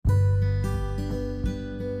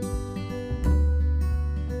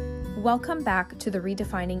Welcome back to the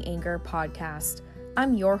Redefining Anger podcast.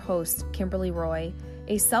 I'm your host, Kimberly Roy,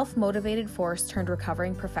 a self-motivated force turned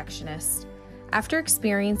recovering perfectionist. After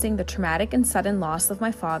experiencing the traumatic and sudden loss of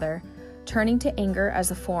my father, turning to anger as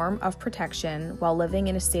a form of protection while living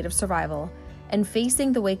in a state of survival, and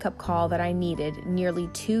facing the wake-up call that I needed nearly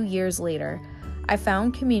 2 years later, I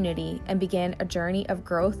found community and began a journey of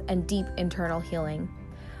growth and deep internal healing.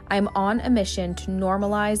 I'm on a mission to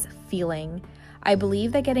normalize feeling. I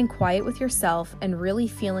believe that getting quiet with yourself and really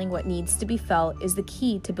feeling what needs to be felt is the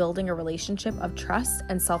key to building a relationship of trust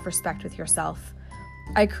and self-respect with yourself.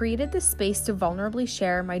 I created this space to vulnerably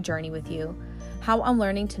share my journey with you, how I'm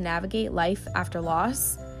learning to navigate life after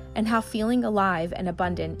loss, and how feeling alive and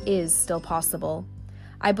abundant is still possible.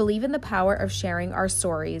 I believe in the power of sharing our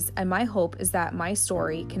stories, and my hope is that my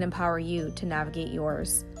story can empower you to navigate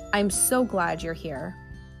yours. I'm so glad you're here.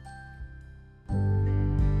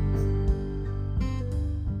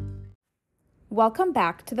 Welcome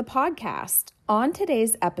back to the podcast. On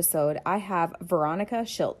today's episode, I have Veronica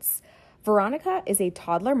Schiltz. Veronica is a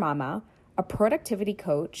toddler mama, a productivity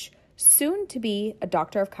coach, soon to be a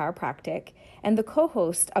doctor of chiropractic, and the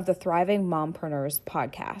co-host of the Thriving Mompreneurs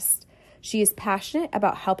podcast. She is passionate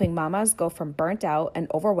about helping mamas go from burnt out and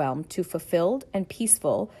overwhelmed to fulfilled and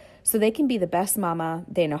peaceful so they can be the best mama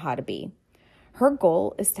they know how to be. Her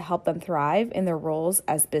goal is to help them thrive in their roles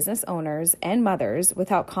as business owners and mothers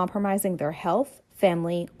without compromising their health,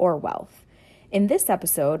 family, or wealth. In this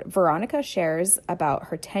episode, Veronica shares about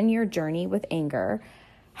her 10-year journey with anger,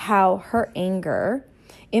 how her anger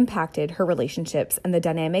impacted her relationships and the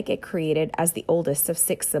dynamic it created as the oldest of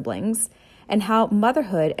 6 siblings, and how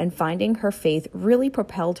motherhood and finding her faith really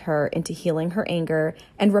propelled her into healing her anger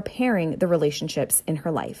and repairing the relationships in her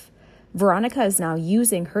life. Veronica is now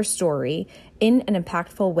using her story in an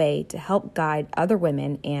impactful way to help guide other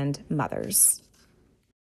women and mothers.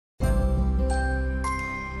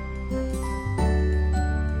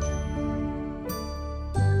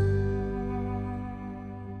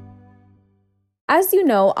 As you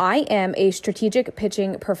know, I am a strategic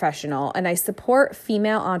pitching professional and I support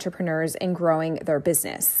female entrepreneurs in growing their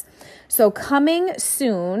business. So coming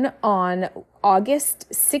soon on August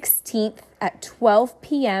 16th at 12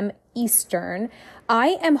 p.m. Eastern,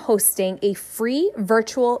 I am hosting a free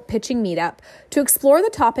virtual pitching meetup to explore the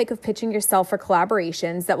topic of pitching yourself for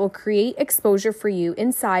collaborations that will create exposure for you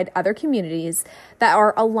inside other communities that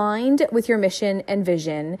are aligned with your mission and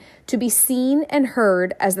vision, to be seen and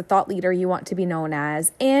heard as the thought leader you want to be known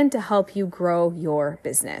as, and to help you grow your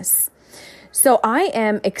business. So I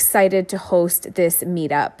am excited to host this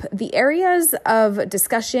meetup. The areas of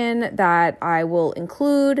discussion that I will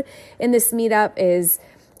include in this meetup is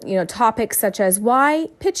topics such as why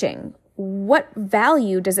pitching? What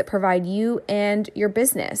value does it provide you and your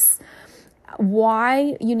business?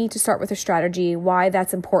 Why you need to start with a strategy, why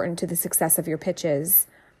that's important to the success of your pitches,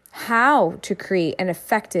 how to create an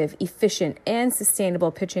effective, efficient, and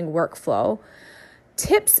sustainable pitching workflow,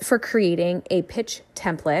 tips for creating a pitch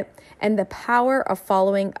template, and the power of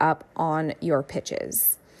following up on your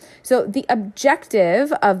pitches. So the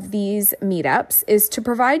objective of these meetups is to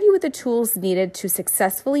provide you with the tools needed to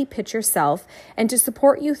successfully pitch yourself and to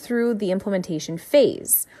support you through the implementation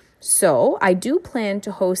phase. So I do plan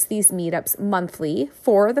to host these meetups monthly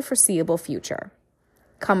for the foreseeable future.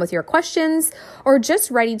 Come with your questions or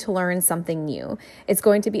just ready to learn something new. It's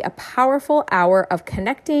going to be a powerful hour of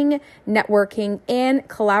connecting, networking, and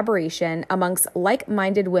collaboration amongst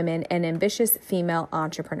like-minded women and ambitious female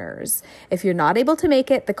entrepreneurs. If you're not able to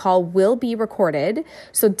make it, the call will be recorded,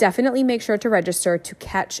 so definitely make sure to register to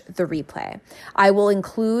catch the replay. I will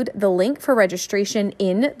include the link for registration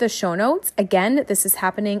in the show notes. Again, this is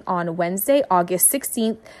happening on Wednesday, August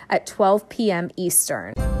 16th at 12 p.m.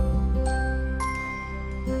 Eastern.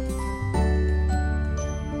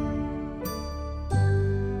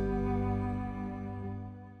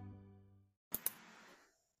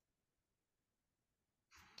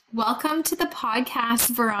 Welcome to the podcast,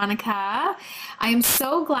 Veronica. I am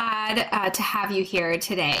so glad to have you here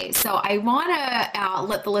today. So I want to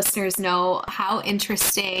let the listeners know how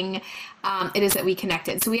interesting it is that we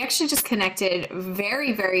connected. So we actually just connected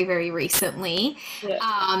very, very, very recently.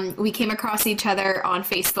 Yeah. We came across each other on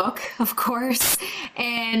Facebook, of course.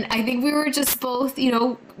 And I think we were just both,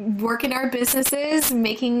 working our businesses,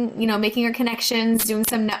 making our connections, doing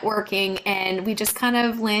some networking, and we just kind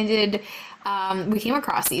of landed. We came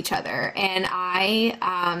across each other, and I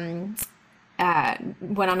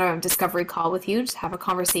went on a discovery call with you to have a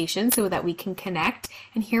conversation so that we can connect.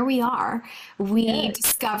 And here we are. We Yes.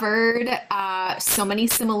 discovered so many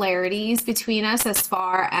similarities between us as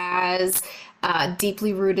far as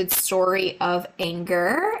deeply rooted story of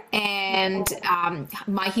anger and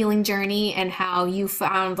my healing journey, and how you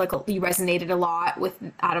found like you resonated a lot with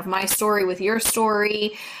out of my story with your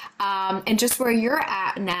story, and just where you're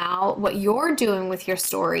at now, what you're doing with your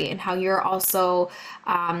story, and how you're also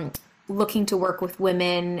looking to work with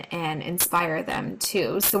women and inspire them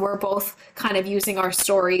too. So we're both kind of using our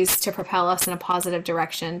stories to propel us in a positive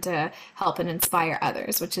direction to help and inspire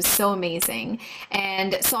others, which is so amazing.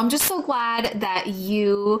 And so I'm just so glad that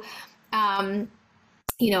um,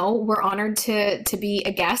 we're honored to be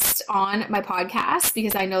a guest on my podcast,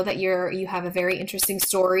 because I know that you have a very interesting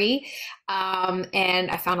story,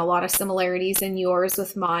 and I found a lot of similarities in yours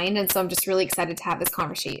with mine, and so I'm just really excited to have this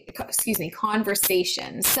conversation.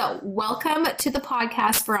 So, welcome to the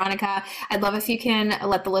podcast, Veronica. I'd love if you can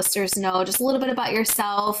let the listeners know just a little bit about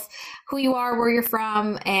yourself, who you are, where you're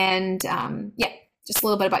from, and yeah, just a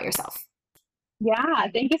little bit about yourself. Yeah,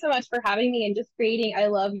 thank you so much for having me and just creating. I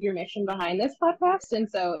love your mission behind this podcast. And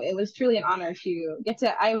so it was truly an honor to get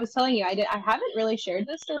to. I was telling you, I haven't really shared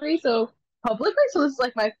this story so publicly. So this is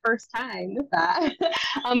like my first time with that. But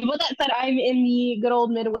that said, I'm in the good old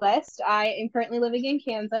Midwest. I am currently living in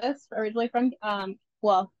Kansas, originally from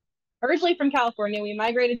California. We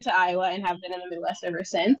migrated to Iowa and have been in the Midwest ever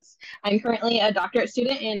since. I'm currently a doctorate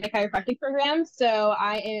student in a chiropractic program. So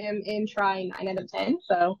I am in try 9 out of 10.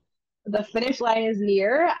 So the finish line is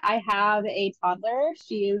near. I have a toddler.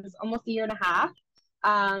 She is almost a year and a half.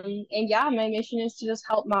 And yeah, my mission is to just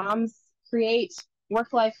help moms create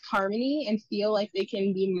work-life harmony and feel like they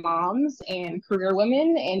can be moms and career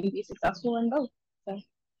women and be successful in both. So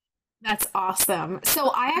That's awesome.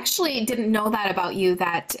 So I actually didn't know that about you,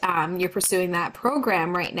 that you're pursuing that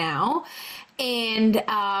program right now. And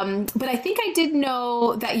but I think I did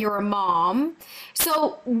know that you're a mom.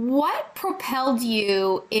 So what propelled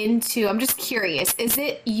you into, I'm just curious, is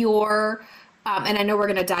it your and I know we're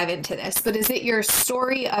going to dive into this, but is it your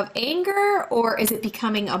story of anger, or is it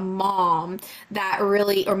becoming a mom that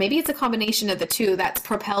really, or maybe it's a combination of the two, that's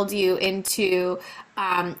propelled you into,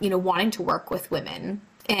 wanting to work with women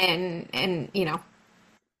and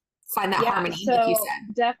find that yeah, harmony, like you so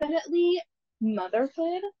said. definitely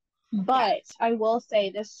motherhood. Yeah. But I will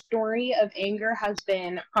say this story of anger has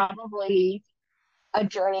been probably a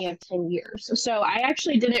journey of 10 years. So I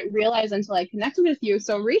actually didn't realize until I connected with you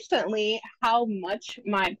so recently how much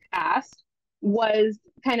my past was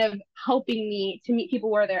kind of helping me to meet people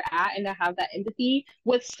where they're at and to have that empathy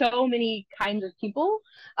with so many kinds of people.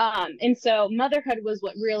 And so motherhood was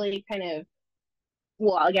what really kind of,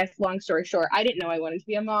 well, I guess long story short, I didn't know I wanted to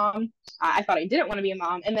be a mom. I thought I didn't want to be a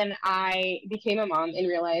mom. And then I became a mom and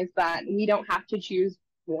realized that we don't have to choose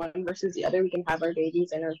one versus the other. We can have our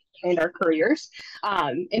babies and our careers.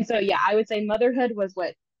 And so, yeah, I would say motherhood was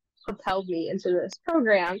what propelled me into this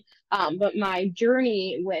program. But my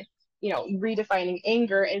journey with, redefining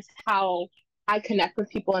anger is how I connect with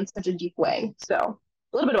people in such a deep way. So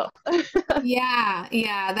a little bit of both. Yeah,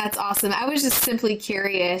 yeah, that's awesome. I was just simply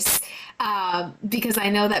curious, because I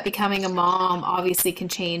know that becoming a mom obviously can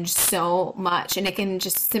change so much, and it can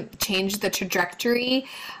just change the trajectory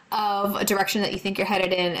of a direction that you think you're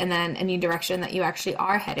headed in, and then a new direction that you actually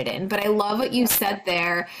are headed in. But I love what you said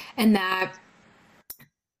there, and that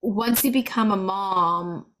once you become a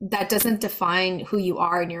mom, that doesn't define who you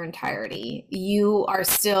are in your entirety. You are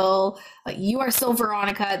still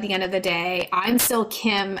Veronica at the end of the day. I'm still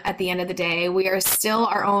Kim at the end of the day. We are still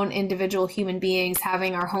our own individual human beings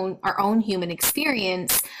having our own human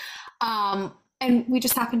experience. And we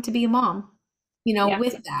just happen to be a mom, Yeah.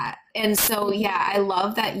 with that. And so, yeah, I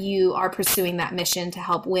love that you are pursuing that mission to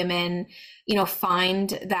help women, find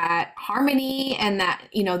that harmony, and that,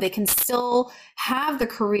 they can still have the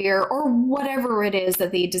career or whatever it is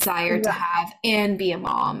that they desire to Exactly. have, and be a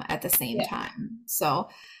mom at the same Yeah. time. So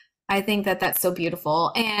I think that that's so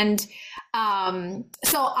beautiful. And so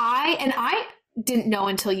I didn't know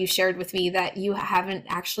until you shared with me that you haven't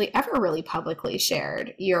actually ever really publicly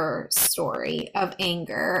shared your story of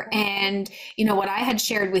anger. And what I had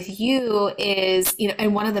shared with you is,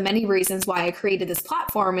 and one of the many reasons why I created this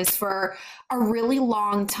platform is, for a really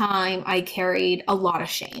long time I carried a lot of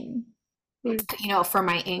shame, Mm. for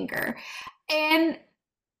my anger. And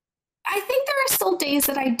I think there are still days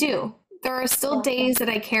that I do. There are still Yeah. days that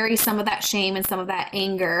I carry some of that shame and some of that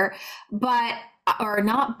anger, but, or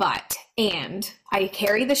not but, and I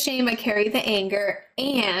carry the shame, I carry the anger,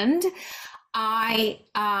 and I,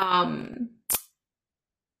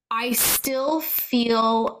 I still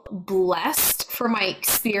feel blessed for my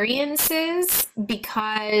experiences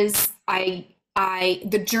because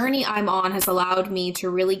the journey I'm on has allowed me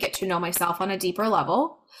to really get to know myself on a deeper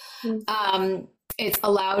level. Um, it's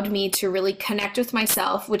allowed me to really connect with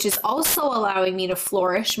myself, which is also allowing me to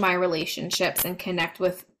flourish my relationships and connect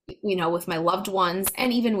with, with my loved ones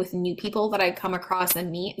and even with new people that I come across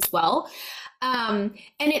and meet as well. And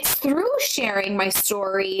it's through sharing my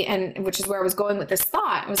story, and which is where I was going with this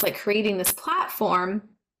thought. I was like creating this platform.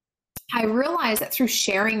 I realized that through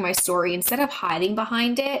sharing my story, instead of hiding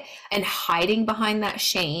behind it and hiding behind that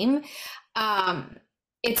shame, um,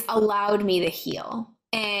 it's allowed me to heal.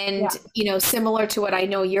 And, Yeah. similar to what I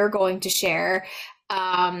know you're going to share,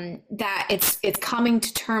 that it's coming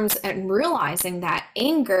to terms and realizing that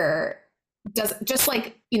anger does, just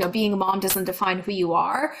like, being a mom doesn't define who you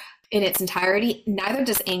are in its entirety, neither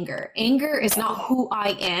does anger. Anger is Yeah. not who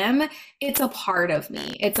I am. It's a part of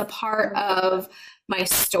me. It's a part of my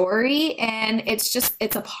story, and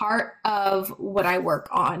it's a part of what I work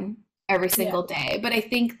on every Yeah. single day. But I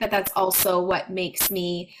think that that's also what makes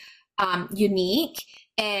me unique,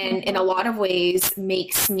 and in a lot of ways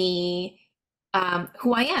makes me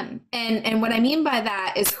who I am. And what I mean by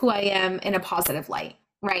that is who I am in a positive light.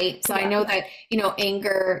 Right. So I Yeah. know that,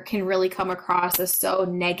 anger can really come across as so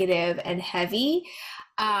negative and heavy.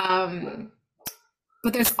 Um,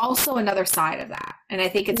 but there's also another side of that. And I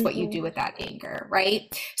think it's what you do with that anger, right?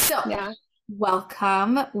 So Yeah.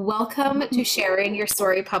 welcome to sharing your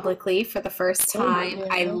story publicly for the first Thank time.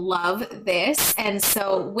 I you. love this. And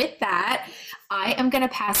so with that, I am going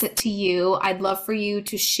to pass it to you. I'd love for you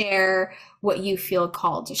to share what you feel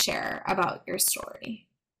called to share about your story.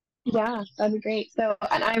 Yeah, that'd be great. So,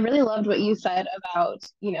 and I really loved what you said about,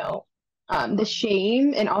 the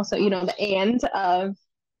shame and also, the and of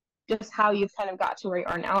just how you've kind of got to where you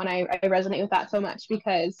are now. And I resonate with that so much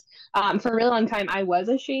because for a really long time, I was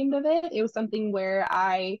ashamed of it. It was something where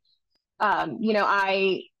I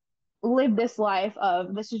lived this life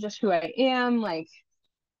of this is just who I am. Like,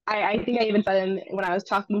 I think I even said when I was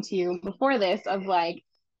talking to you before this of like,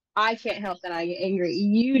 I can't help that I get angry.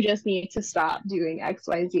 You just need to stop doing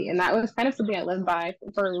XYZ. And that was kind of something I lived by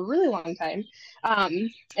for a really long time.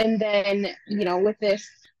 And then, with this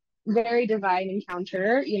very divine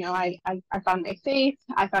encounter, I found my faith,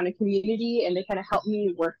 I found a community, and they kind of helped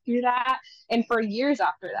me work through that. And for years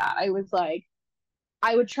after that, I was like,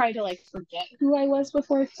 I would try to like forget who I was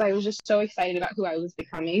before because I was just so excited about who I was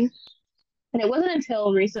becoming. And it wasn't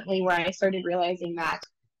until recently where I started realizing that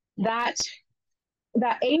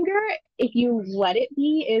that anger, if you let it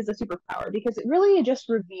be, is a superpower because it just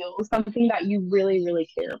reveals something that you really, really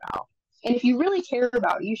care about. And if you really care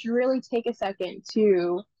about it, you should really take a second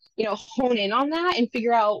to, hone in on that and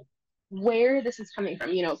figure out where this is coming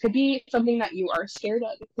from. It could be something that you are scared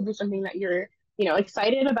of. It could be something that you're,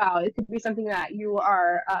 excited about. It could be something that you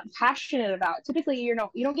are passionate about. Typically, you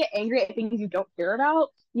don't get angry at things you don't care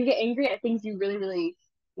about. You get angry at things you really, really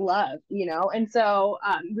love, and so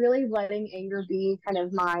really letting anger be kind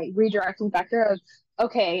of my redirecting factor of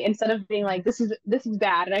okay, instead of being like this is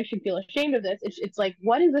bad and I should feel ashamed of this, it's like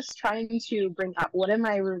what is this trying to bring up, what am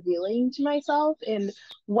I revealing to myself, and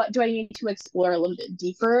what do I need to explore a little bit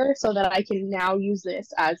deeper so that I can now use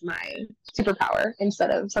this as my superpower instead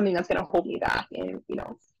of something that's going to hold me back and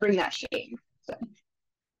bring that shame. So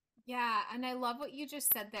Yeah, and I love what you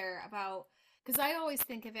just said there about, because I always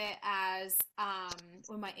think of it as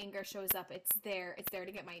when my anger shows up, it's there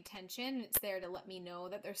to get my attention. It's there to let me know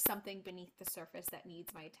that there's something beneath the surface that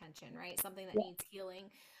needs my attention, right? Something that yeah. needs healing.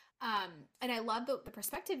 And I love the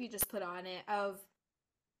perspective you just put on it of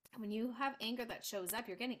when you have anger that shows up,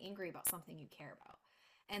 you're getting angry about something you care about.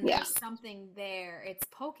 And Yeah. there's something there, it's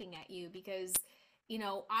poking at you because,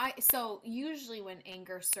 so usually when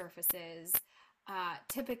anger surfaces,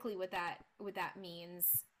 typically what that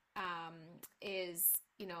means um, is,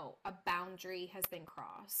 a boundary has been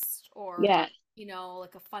crossed, or, Yeah.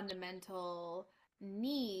 like a fundamental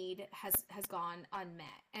need has gone unmet.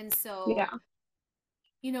 And so, Yeah.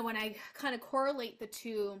 when I kind of correlate the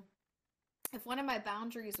two, if one of my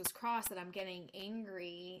boundaries was crossed that I'm getting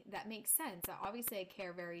angry, that makes sense. Obviously, I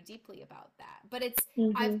care very deeply about that. But I've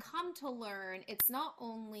Mm-hmm. come to learn it's not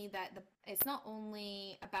only it's not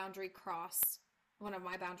only a boundary crossed, one of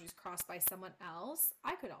my boundaries crossed by someone else.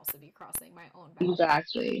 I could also be crossing my own boundary,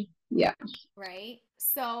 Exactly. Yeah. right?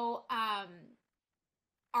 So,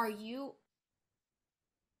 are you,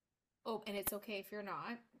 oh, and it's okay if you're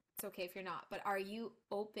not. It's okay if you're not, but are you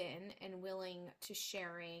open and willing to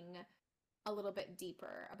sharing a little bit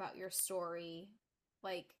deeper about your story,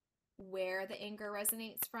 like where the anger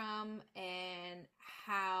resonates from and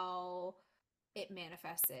how it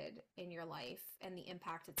manifested in your life and the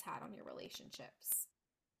impact it's had on your relationships.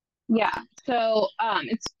 Yeah. So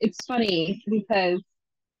it's funny because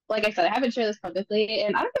like I said, I haven't shared this publicly,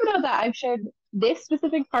 and I don't even know that I've shared this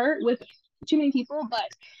specific part with too many people, but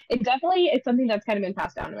it definitely is something that's kind of been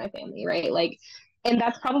passed down to my family, right? Like, and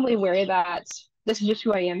that's probably where that this is just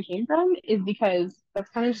who I am came from, is because that's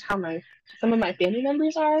kind of just how my some of my family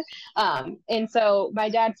members are. And so my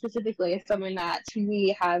dad specifically is someone that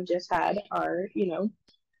we have just had our,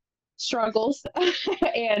 struggles,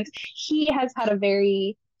 and he has had a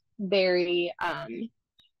very, very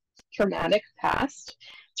traumatic past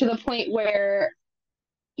to the point where,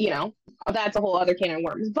 you know, that's a whole other can of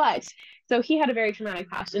worms. But so he had a very traumatic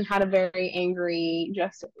past and had a very angry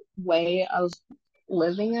just way of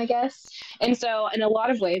living, I guess. And so in a lot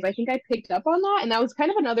of ways, I think I picked up on that. And that was kind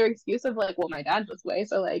of another excuse of like, well, my dad's this way.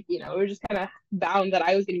 So like, we were just kind of bound that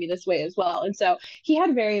I was going to be this way as well. And so he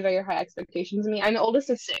had very, very high expectations of me. I'm the oldest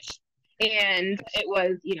of six. And it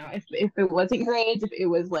was, if it wasn't grades, if it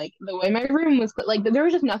was like the way my room was, like there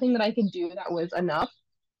was just nothing that I could do that was enough,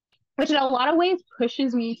 which in a lot of ways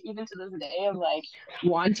pushes me even to this day of like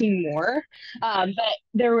wanting more. But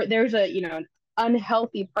there's a an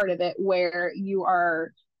unhealthy part of it where you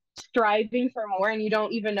are striving for more and you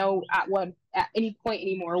don't even know at any point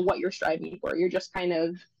anymore what you're striving for. You're just kind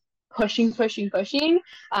of pushing, pushing, pushing.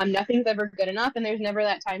 Nothing's ever good enough, and there's never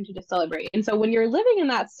that time to just celebrate. And so when you're living in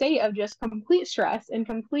that state of just complete stress and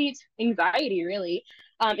complete anxiety, really,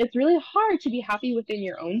 it's really hard to be happy within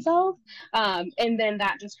your own self. And then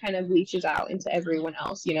that just kind of leaches out into everyone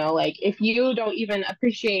else. Like if you don't even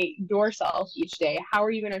appreciate yourself each day, how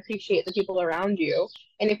are you going to appreciate the people around you?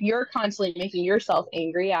 And if you're constantly making yourself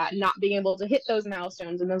angry at not being able to hit those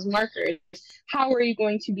milestones and those markers, how are you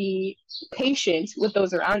going to be patient with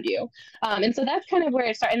those around you? And so that's kind of where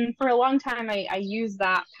it started. And for a long time, I used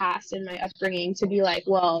that past in my upbringing to be like,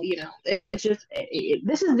 well, it's just,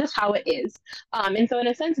 this is just how it is. And so in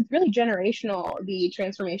a sense, it's really generational, the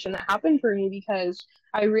transformation that happened for me, because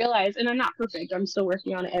I realized, and I'm not perfect, I'm still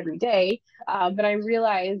working on it every day, but I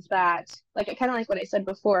realized that, like, kind of like what I said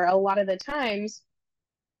before, a lot of the times,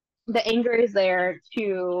 the anger is there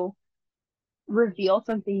to reveal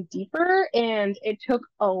something deeper. And it took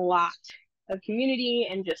a lot of community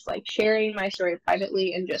and just like sharing my story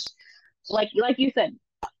privately and just like you said,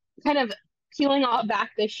 kind of peeling off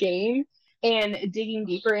back the shame and digging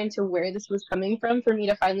deeper into where this was coming from for me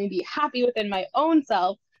to finally be happy within my own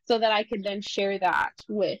self so that I could then share that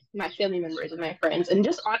with my family members and my friends and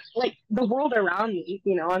just like the world around me.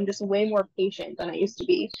 I'm just way more patient than I used to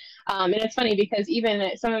be. And it's funny because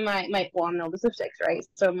even some of well, I'm the oldest of six, right?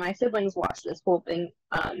 So my siblings watched this whole thing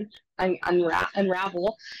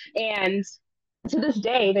unravel. And to this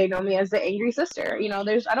day, they know me as the angry sister.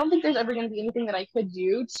 I don't think there's ever going to be anything that I could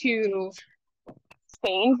do to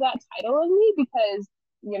change that title of me, because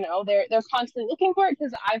they're constantly looking for it,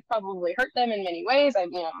 because I've probably hurt them in many ways.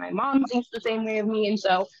 My mom thinks the same way of me, and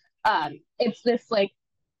so it's this like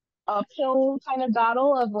uphill kind of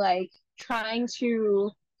battle of like trying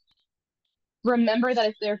to remember that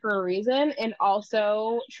it's there for a reason, and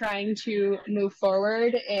also trying to move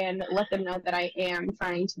forward and let them know that I am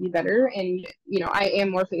trying to be better, and I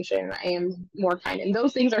am more patient, I am more kind, and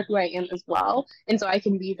those things are who I am as well. And so I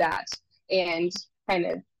can be that and kind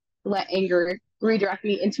of let anger redirect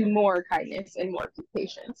me into more kindness and more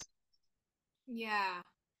patience. Yeah.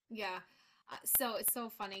 Yeah. So it's so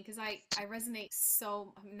funny because I resonate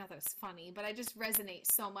so, I mean, not that it's funny, but I just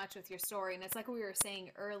resonate so much with your story. And it's like we were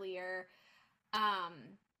saying earlier, um,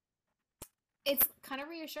 it's kind of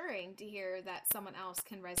reassuring to hear that someone else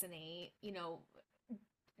can resonate,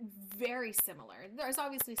 very similar. There's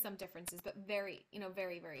obviously some differences, but very,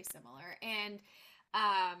 very, very similar. And,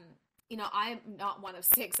 um, I'm not one of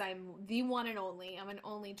six. I'm the one and only. I'm an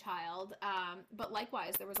only child. But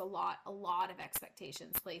likewise, there was a lot of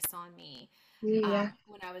expectations placed on me Yeah.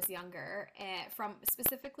 when I was younger,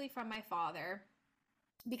 specifically from my father,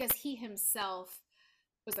 because he himself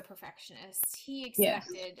was a perfectionist. He Yes.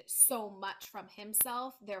 expected so much from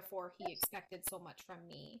himself, therefore he expected so much from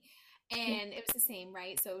me. And it was the same,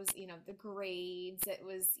 right? So it was, the grades, it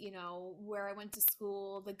was, where I went to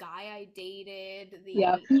school, the guy I dated,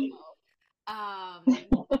 Yeah. um,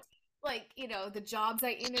 the jobs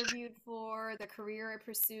I interviewed for, the career I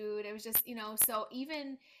pursued. It was just, so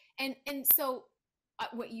even, and so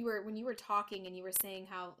when you were talking and you were saying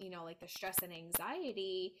how, like the stress and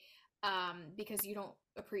anxiety, because you don't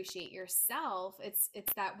appreciate yourself, it's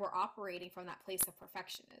that we're operating from that place of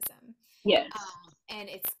perfectionism. Yes. And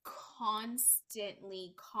it's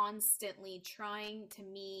constantly trying to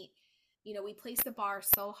meet, we place the bar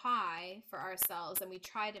so high for ourselves and we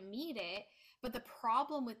try to meet it, But the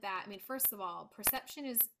problem with that, I mean, first of all, perception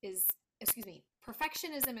is excuse me,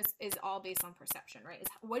 perfectionism is all based on perception, right?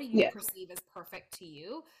 It's what do you Yeah. perceive as perfect to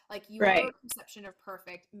you? Like your Right. perception of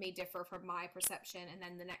perfect may differ from my perception, and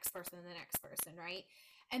then the next person and the next person, right?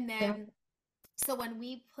 And Yeah. then so when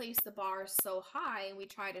we place the bar so high and we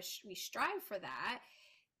try to we strive for that,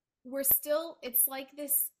 we're still, it's like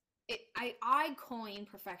this, I coin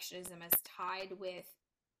perfectionism as tied with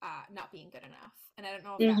not being good enough. And I don't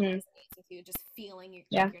know if that Mm-hmm. resonates with you, just feeling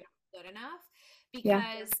Yeah. like you're not good enough, Yeah.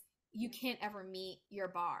 because you can't ever meet your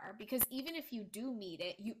bar, because even if you do meet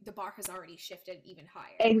it, the bar has already shifted even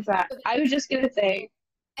higher. Exactly. I was just gonna say,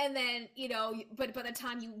 And then, but by the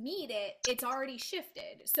time you meet it, it's already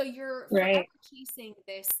shifted. So you're forever right. chasing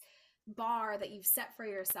this bar that you've set for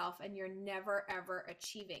yourself, and you're never ever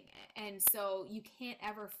achieving it. And so you can't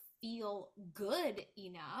ever feel good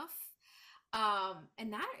enough.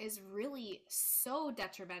 And that is really so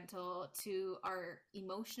detrimental to our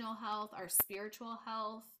emotional health, our spiritual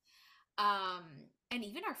health, um, and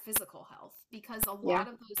even our physical health, because a Yeah. lot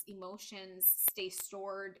of those emotions stay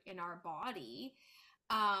stored in our body.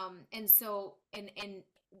 And so, and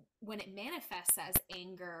when it manifests as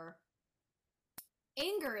anger,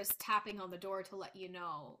 anger is tapping on the door to let you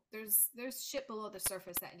know there's shit below the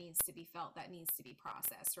surface that needs to be felt, that needs to be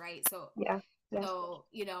processed, right? So Yeah. Yeah. so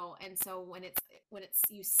and so when it's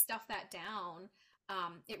you stuff that down,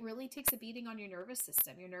 it really takes a beating on your nervous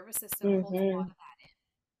system. Your nervous system holds a lot Mm-hmm. of that in.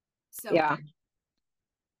 So Yeah.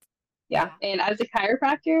 Yeah. yeah. And as a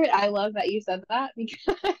chiropractor, I love that you said that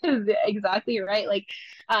because exactly right. Like,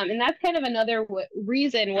 and that's kind of another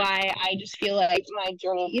reason why I just feel like my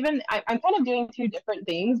journey, even I'm kind of doing two different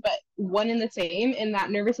things, but one in the same, and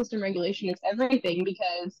that nervous system regulation is everything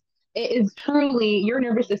because it is truly your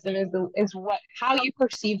nervous system is what how you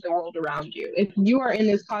perceive the world around you. If you are in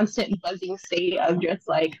this constant buzzing state of just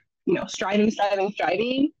like, striving, striving,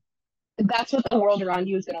 striving, that's what the world around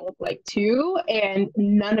you is going to look like too. And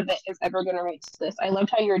none of it is ever going to reach this. I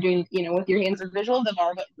loved how you were doing, with your hands, a visual of the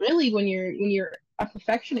bar, but really when you're a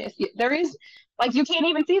perfectionist, there is like, you can't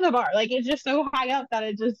even see the bar. Like it's just so high up that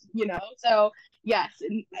it just, so yes.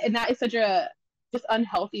 And that is such a just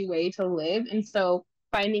unhealthy way to live. And so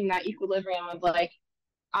finding that equilibrium of like,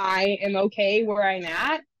 I am okay where I'm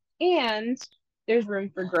at and there's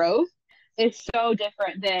room for growth is so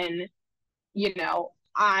different than, you know,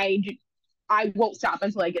 I I won't stop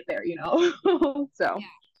until I get there. So, Yeah.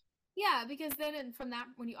 Yeah, because then from that,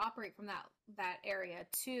 when you operate from that area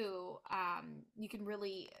too, you can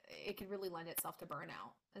really, it can really lend itself to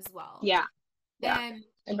burnout as well. yeah, yeah. And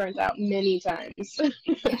I burned out many times.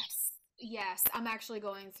 yes, yes, I'm actually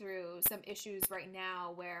going through some issues right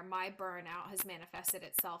now where my burnout has manifested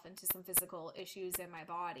itself into some physical issues in my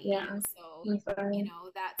body. Yeah, And so, I'm sorry.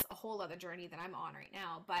 that's a whole other journey that I'm on right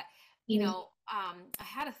now. But, Mm, I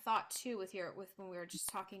had a thought too with when we were just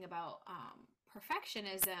talking about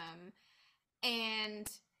perfectionism, and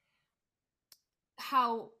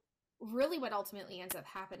how really what ultimately ends up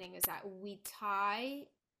happening is that we tie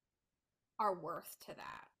our worth to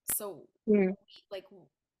that. So, mm, like,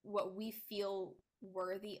 what we feel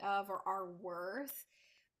worthy of, or our worth,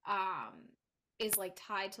 um, is like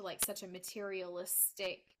tied to like such a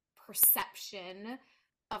materialistic perception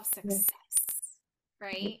of mm, success,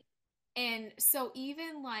 mm. right? And so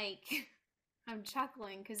even like I'm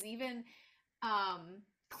chuckling because even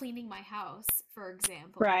cleaning my house, for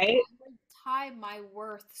example, Right. I would tie my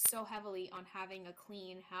worth so heavily on having a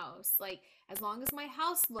clean house. Like as long as my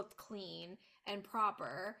house looked clean and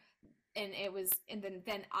proper, and it was, and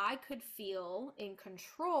then I could feel in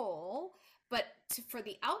control. But for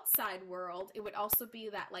the outside world, it would also be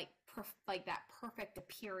that like like that perfect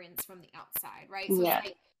appearance from the outside, right? So it's Yeah.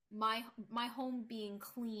 like my home being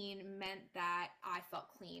clean meant that I felt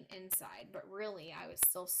clean inside, but really I was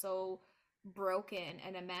still so broken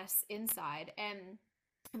and a mess inside. And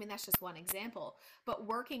I mean, that's just one example, but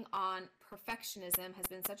working on perfectionism has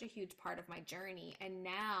been such a huge part of my journey. And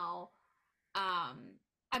now, um,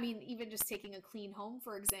 I mean, even just taking a clean home,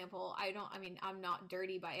 for example, I mean, I'm not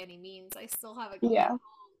dirty by any means. I still have a clean Yeah. home,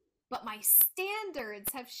 but my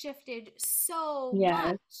standards have shifted so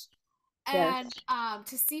much. Yes. Yes. And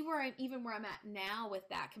to see where I'm at now with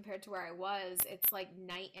that compared to where I was, it's like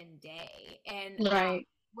night and day. And Right.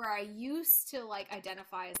 where I used to like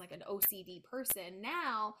identify as like an OCD person,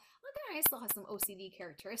 now like I still have some OCD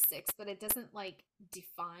characteristics, but it doesn't like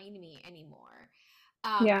define me anymore.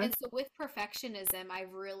 Yeah. And so with perfectionism,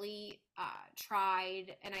 I've really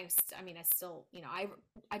tried, and I mean, I still, I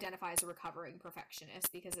identify as a recovering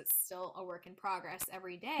perfectionist because it's still a work in progress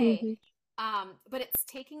every day. Hmm. But it's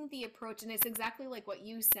taking the approach, and it's exactly like what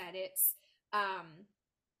you said. Um,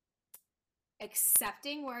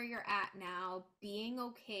 accepting where you're at now, being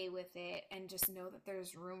okay with it, and just know that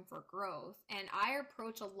there's room for growth. And I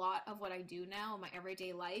approach a lot of what I do now in my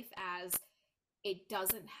everyday life as it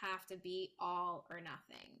doesn't have to be all or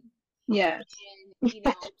nothing. Yes. And,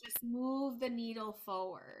 just move the needle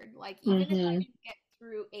forward. Like, even if I Mm-hmm. didn't get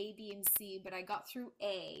through A, B, and C, but I got through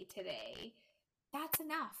A today, that's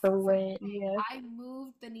enough The for me. way, yes, I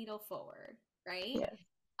moved the needle forward, right? yes.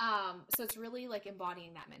 So it's really like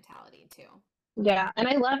embodying that mentality too. Yeah, and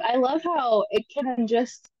I love how it can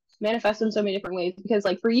just manifest in so many different ways because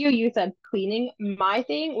like for you, you said cleaning. My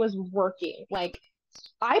thing was working. Like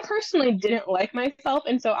I personally didn't like myself,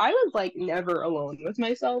 and so I was like never alone with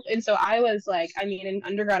myself. And so I was like, I mean, in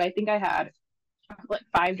undergrad, I think I had like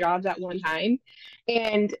 5 jobs at one time.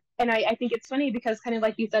 And I think it's funny because kind of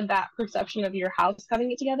like you said, that perception of your house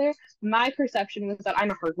having it together, my perception was that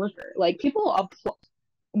I'm a hard worker. Like people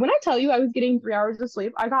when I tell you I was getting 3 hours of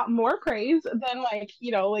sleep, I got more praise than like,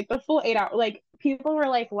 like the full 8 hour. Like people were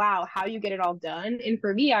like, wow, how you get it all done. And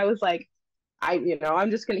for me, I was like,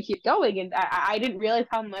 I'm just gonna keep going. And I didn't realize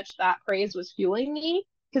how much that praise was fueling me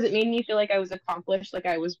because it made me feel like I was accomplished, like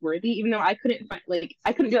I was worthy, even though I couldn't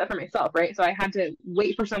do that for myself, right? So I had to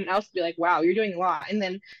wait for someone else to be like, wow, you're doing a lot. And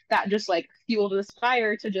then that just like fueled this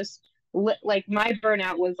fire to just like my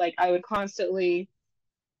burnout was like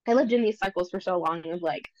I lived in these cycles for so long of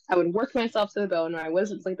like I would work myself to the bone when I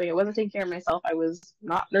wasn't sleeping, I wasn't taking care of myself, I was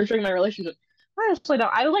not nurturing my relationship. I honestly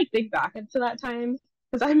don't. I like think back into that time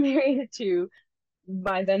because I'm married to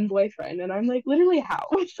my then boyfriend, and I'm like, literally how?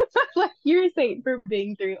 Like you're a saint for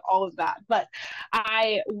being through all of that. But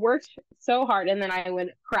I worked so hard, and then I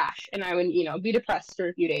would crash, and I would be depressed for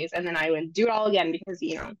a few days, and then I would do it all again because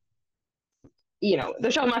the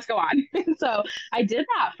show must go on. So I did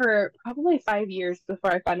that for probably 5 years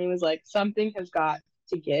before I finally was like, something has got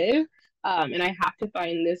to give. And I have to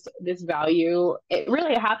find this value. It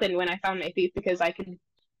really happened when I found my faith because I could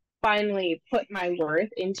finally put my worth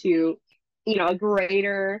into, you know, a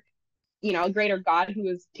greater, a greater God who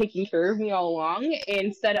was taking care of me all along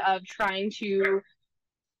instead of trying to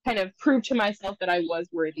kind of prove to myself that I was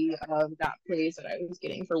worthy of that praise that I was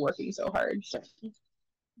getting for working so hard. So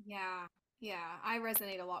Yeah, yeah, I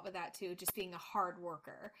resonate a lot with that too, just being a hard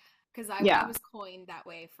worker. Because I yeah, was coined that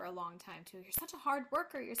way for a long time too. You're such a hard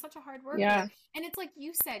worker. You're such a hard worker. yeah, And it's like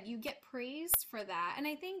you said, you get praised for that. And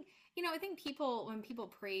I think people, when people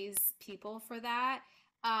praise people for that,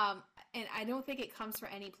 um, and I don't think it comes for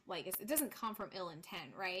any, like, it doesn't come from ill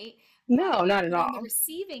intent, right? no, not at But on the all.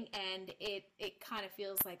 receiving end, it kind of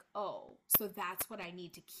feels like, oh, so that's what I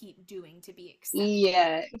need to keep doing to be accepted,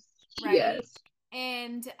 Yes, right? yes.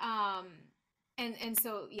 And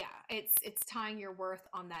so yeah, it's tying your worth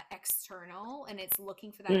on that external, and it's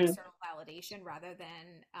looking for that Mm, external validation rather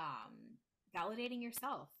than validating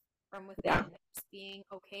yourself from yeah, within, just being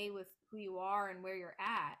okay with who you are and where you're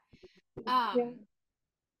at. yeah.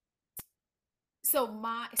 So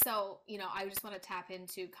I just want to tap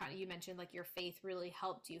into kind of, you mentioned like your faith really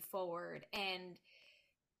helped you forward. And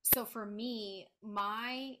so for me,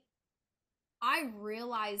 my I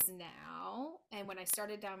realize now, and when I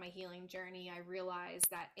started down my healing journey, I realized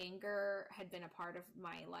that anger had been a part of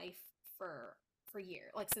my life for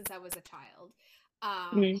years, like since I was a child.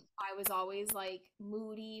 Mm, I was always like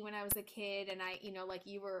moody when I was a kid, and like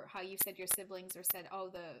how you said your siblings or said, oh,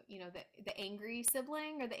 the angry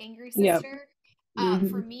sibling or the angry yep. sister.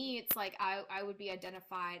 For Hmm. me, it's like I would be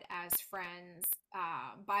identified as friends,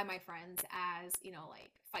 by my friends as,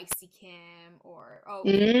 like feisty Kim, or oh,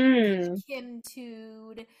 Mm, Kim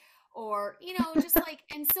Tude, or just like,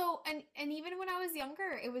 and so and even when I was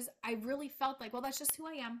younger, I really felt like, well, that's just who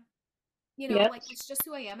I am. yep. Like it's just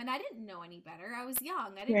who I am. And I didn't know any better. I was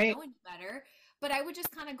young. I didn't Right. know any better. But I would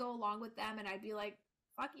just kind of go along with them, and I'd be like,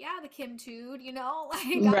 fuck yeah, the Kim Tude,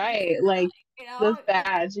 like I'm Right. here, Like like, this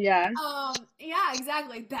badge. Yeah. yeah,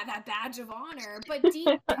 exactly. That badge of honor. But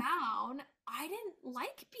deep down, I didn't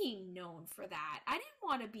like being known for that. I didn't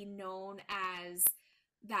want to be known as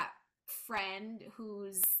that friend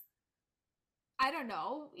who's, I don't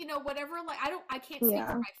know, whatever. Like, I can't speak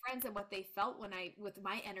for Yeah. my friends and what they felt with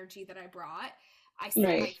my energy that I brought. I still,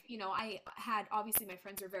 Right. I had, obviously my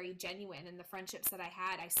friends are very genuine, and the friendships that I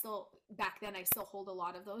had, back then, I still hold a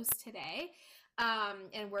lot of those today.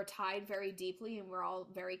 And we're tied very deeply, and we're all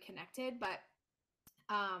very connected, but,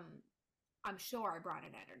 um, I'm sure I brought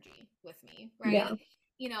an energy with me, Yeah. right?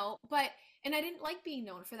 But, and I didn't like being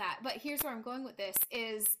known for that. But here's where I'm going with this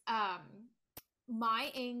is,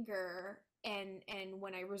 my anger, and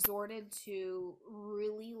when I resorted to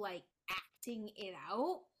really like acting it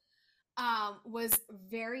out, was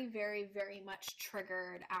very, very, very much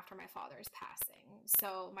triggered after my father's passing.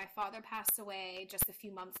 So my father passed away just a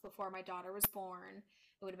few months before my daughter was born.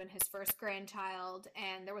 It would have been his first grandchild,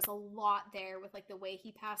 and there was a lot there with like the way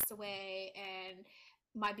he passed away and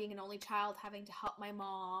my being an only child having to help my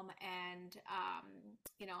mom. And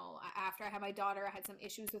after I had my daughter, I had some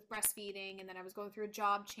issues with breastfeeding, and then I was going through a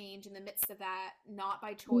job change in the midst of that, not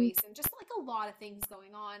by choice, and just like a lot of things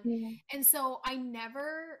going on. Yeah. And so I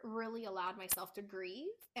never really allowed myself to grieve.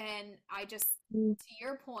 And I just, Mm. to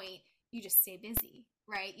your point, you just stay busy,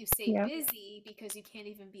 right? You stay Yeah. busy because you can't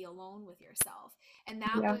even be alone with yourself. And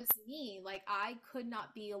that Yeah. was me. Like, I could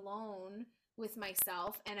not be alone with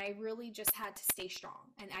myself, and I really just had to stay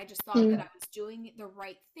strong. And I just thought that Mm. I was doing the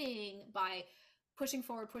right thing by pushing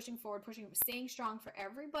forward, staying strong for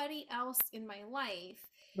everybody else in my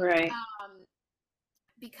life. Right. Um,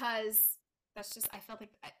 because that's just, I felt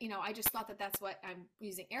like, I just thought that that's what, I'm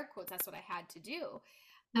using air quotes, that's what I had to do.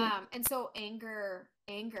 Yeah. And so anger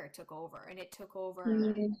took over, and it took over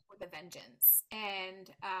Mm. with a vengeance.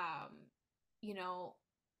 And, you know,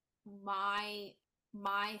 my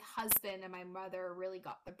husband and my mother really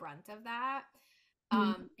got the brunt of that,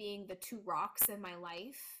 Mm. being the two rocks in my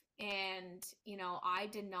life. And, I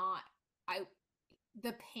did not, I,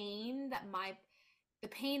 the pain that my,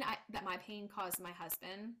 that my pain caused my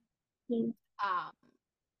husband, Mm. um,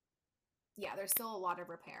 yeah, there's still a lot of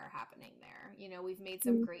repair happening there. We've made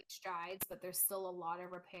some Mm. great strides, but there's still a lot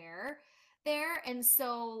of repair there. And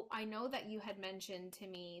so I know that you had mentioned to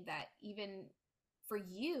me that even for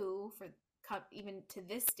you, even to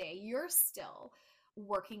this day, you're still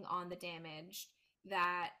working on the damage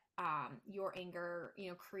that your anger,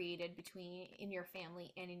 created in your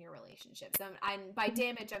family and in your relationships. And by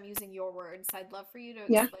damage, I'm using your words. I'd love for you to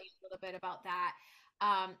Yeah. explain a little bit about that.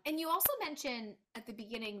 And you also mentioned at the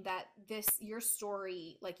beginning that your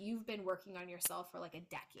story, like, you've been working on yourself for like a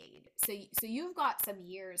decade. So you've got some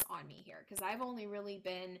years on me here, because I've only really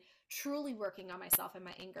been truly working on myself and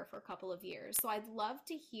my anger for a couple of years. So I'd love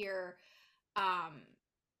to hear, um,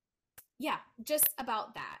 yeah, just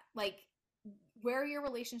about that, like where your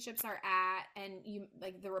relationships are at, and you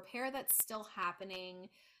like the repair that's still happening,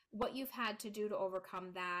 what you've had to do to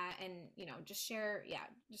overcome that, and just share. Yeah,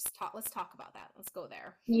 just talk. Let's talk about that. Let's go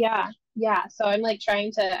there. Yeah. Yeah. So I'm like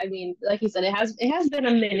trying to, I mean, like you said, it has been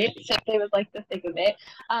a minute since I was like the thick of it.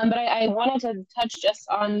 But I wanted to touch just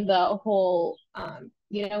on the whole,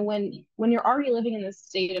 when you're already living in this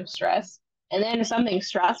state of stress and then something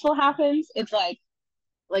stressful happens, it's like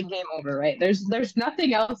game over, right? There's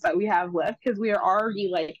nothing else that we have left because we are already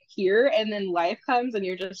like here, and then life comes and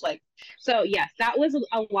you're just like, so yes, that was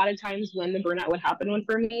a lot of times when the burnout would happen. When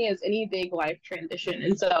for me is any big life transition.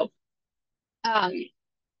 And so um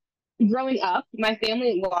growing up, my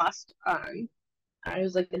family lost I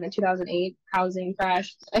was like in the 2008 housing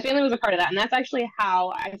crash. My family was a part of that. And that's actually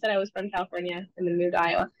how I said I was from California and then moved to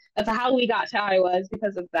Iowa. That's how we got to Iowa, is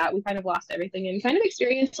because of that. We kind of lost everything and kind of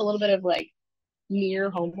experienced a little bit of like near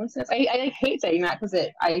homelessness. I hate saying that because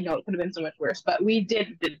I know it could have been so much worse, but we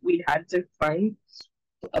had to find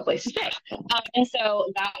a place to stay. And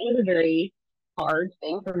so that was a very hard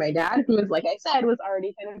thing for my dad, who was, like I said, was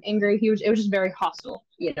already kind of angry. It was just very hostile,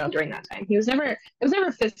 during that time. It was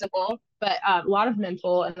never physical, but a lot of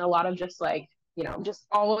mental and a lot of just like, just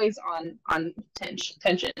always on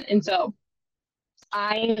tension. And so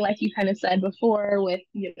like you kind of said before, with,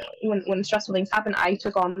 when stressful things happen, I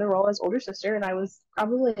took on the role as older sister, and I was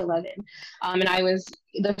probably 11. And I was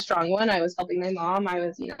the strong one. I was helping my mom. I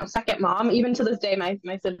was, second mom. Even to this day, my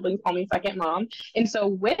siblings call me second mom. And so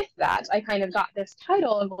with that, I kind of got this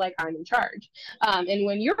title of like, I'm in charge. And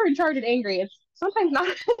when you're in charge and angry, it's sometimes not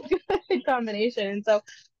a good combination. And so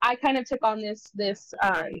I kind of took on this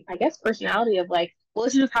I guess personality of like, well,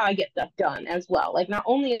 this is just how I get stuff done as well. Like, not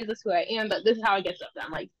only is this who I am, but this is how I get stuff done.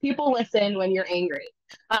 Like, people listen when you're angry.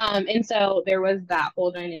 And so there was that whole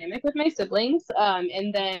dynamic with my siblings.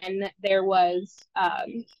 And then there was,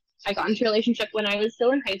 I got into a relationship when I was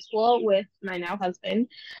still in high school with my now husband.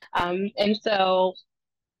 And so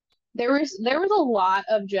there was a lot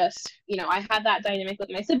of just, I had that dynamic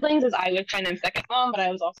with my siblings, as I was kind of second mom, but I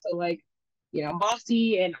was also like,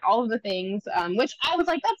 bossy and all of the things, which I was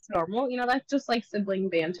like, that's normal, that's just like sibling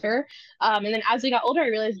banter. And then as we got older, I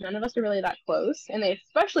realized none of us were really that close, and they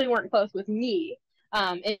especially weren't close with me.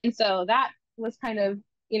 And so that was kind of,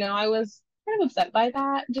 I was kind of upset by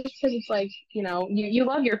that, just because it's like, you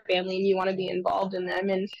love your family and you want to be involved in them.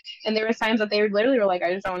 And there was times that they literally were like,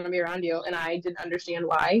 I just don't want to be around you. And I didn't understand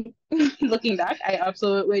why. Looking back, I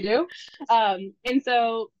absolutely do. And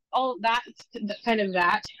so all that kind of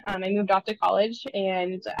that, I moved off to college,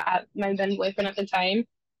 and my then boyfriend at the time,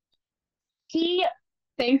 He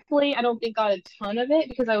thankfully I don't think got a ton of it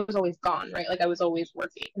because I was always gone, right? Like I was always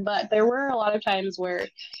working. But there were a lot of times where,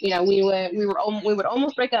 we would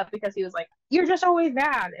almost break up because he was like, "You're just always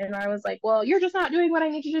bad." And I was like, "Well, you're just not doing what I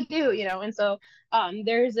need you to do," you know. And so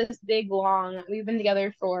there's this big long we've been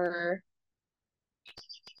together for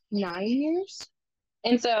 9 years.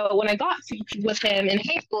 And so when I got with him in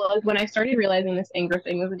high school is when I started realizing this anger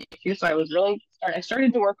thing was an issue. So I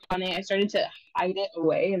started to work on it. I started to hide it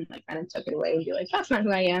away and like kind of took it away and be like, that's not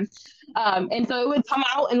who I am. And so it would come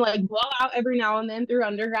out and like blow out every now and then through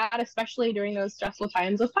undergrad, especially during those stressful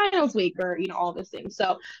times of finals week or, all those things.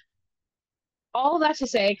 So all of that to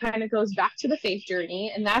say kind of goes back to the faith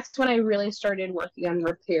journey. And that's when I really started working on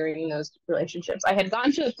repairing those relationships. I had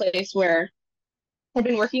gotten to a place where I've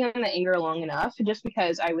been working on the anger long enough just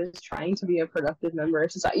because I was trying to be a productive member of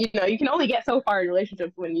society. You can only get so far in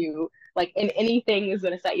relationships when you like, and anything is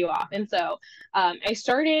going to set you off. And so I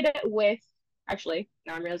started with, actually,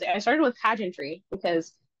 now I'm realizing I started with pageantry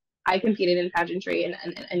because I competed in pageantry in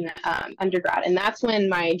undergrad. And that's when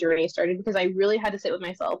my journey started because I really had to sit with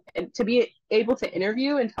myself. And to be able to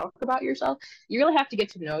interview and talk about yourself, you really have to get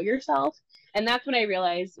to know yourself. And that's when I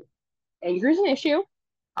realized anger is an issue.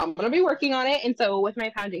 I'm going to be working on it. And so with my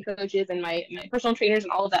pounding coaches and my personal trainers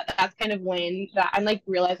and all of that, that's kind of when that I'm like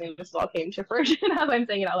realizing this all came to fruition as I'm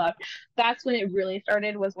saying it out loud. That's when it really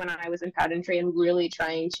started was when I was in pageantry and really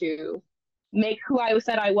trying to make who I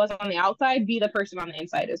said I was on the outside be the person on the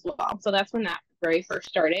inside as well. So that's when that very first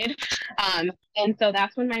started. And so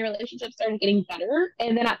that's when my relationship started getting better.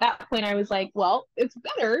 And then at that point, I was like, well, it's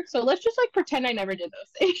better. So let's just like pretend I never did those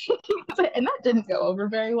things. And that didn't go over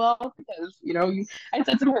very well because, I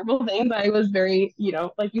said some hurtful things. I was very,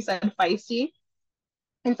 like you said, feisty.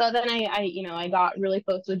 And so then I got really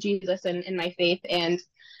close with Jesus and my faith and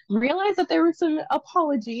realized that there were some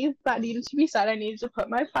apologies that needed to be said. I needed to put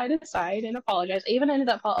my pride aside and apologize. I even ended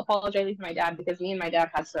up apologizing to my dad because me and my dad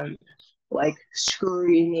had some like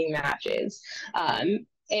screaming matches. And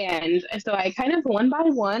so I kind of one by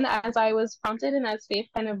one, as I was prompted and as faith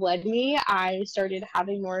kind of led me, I started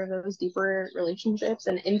having more of those deeper relationships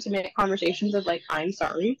and intimate conversations of like, I'm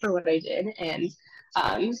sorry for what I did. And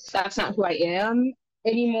that's not who I am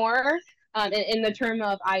anymore. In the term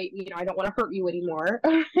of I don't want to hurt you anymore.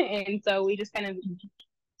 And so we just kind of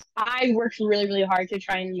I worked really, really hard to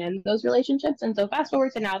try and mend those relationships. And so fast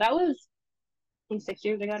forward to now, that was I think 6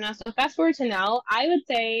 years ago now. So fast forward to now, I would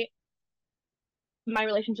say my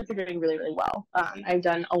relationships are doing really, really well. I've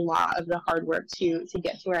done a lot of the hard work to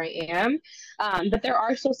get to where I am. But there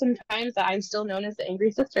are still some times that I'm still known as the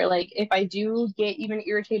angry sister. Like if I do get even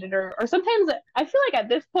irritated or sometimes I feel like at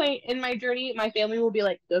this point in my journey, my family will be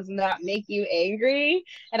like, doesn't that make you angry?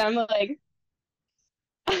 And I'm like,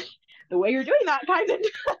 the way you're doing that kind of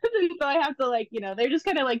does. And so I have to like, they're just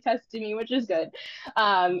kind of like testing me, which is good.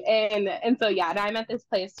 And so yeah, and I'm at this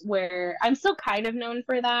place where I'm still kind of known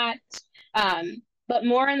for that. But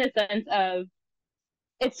more in the sense of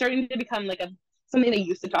it's starting to become like a something they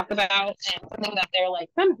used to talk about and something that they're like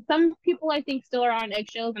some people I think still are on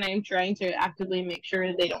eggshells and I'm trying to actively make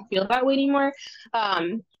sure they don't feel that way anymore.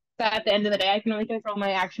 But at the end of the day, I can only control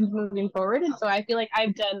my actions moving forward. And so I feel like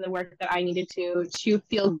I've done the work that I needed to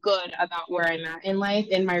feel good about where I'm at in life,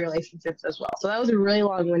 in my relationships as well. So that was a really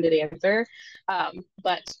long-winded answer.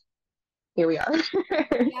 But here we are.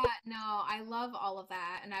 Yeah, no, I love all of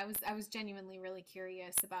that, and I was genuinely really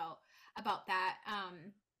curious about that,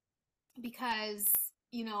 because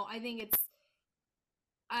I think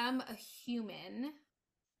I'm a human,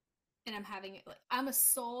 and I'm a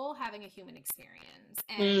soul having a human experience,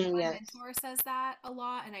 and my Yes. mentor says that a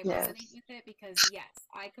lot, and I resonate Yes. with it because yes,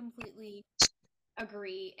 I completely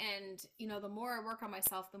agree. And the more I work on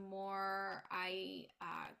myself, the more I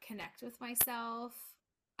connect with myself,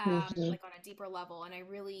 Mm-hmm. like on a deeper level. And I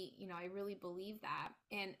really believe that.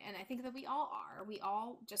 And I think that we all are.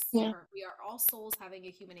 Yeah. We are all souls having a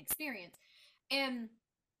human experience. And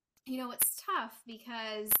it's tough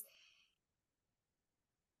because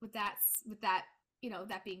with that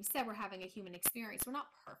that being said, we're having a human experience. We're not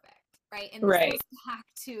perfect, right? And this goes Right. back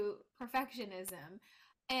to perfectionism.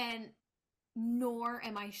 And nor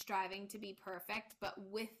am I striving to be perfect. But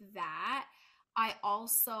with that, I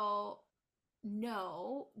also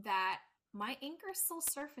know that my anger still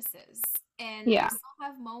surfaces. And I Yeah. still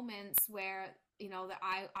have moments where,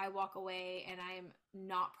 that I walk away and I'm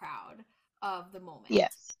not proud of the moment.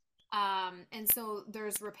 Yes. And so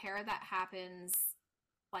there's repair that happens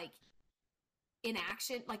like in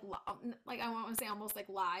action, like I want to say almost like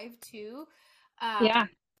live too. Yeah.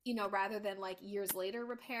 Rather than like years later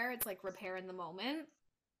repair, it's like repair in the moment.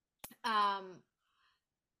 Um,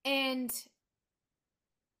 and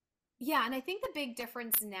Yeah, and I think the big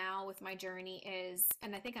difference now with my journey is,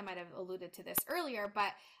 and I think I might have alluded to this earlier,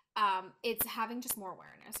 but it's having just more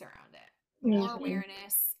awareness around it, more Mhm.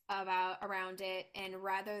 awareness about around it, and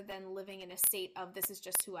rather than living in a state of this is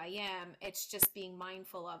just who I am, it's just being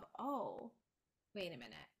mindful of, oh, wait a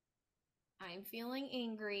minute, I'm feeling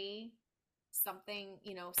angry, something,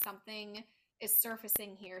 something is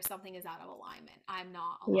surfacing here, something is out of alignment. I'm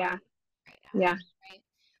not Yeah, aligned right now, yeah. right?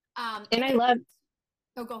 And And I I love, think,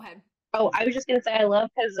 oh, go ahead. oh, I was just gonna say I love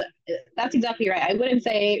because that's exactly right. I wouldn't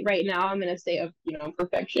say right now I'm in a state of,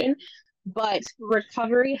 perfection, but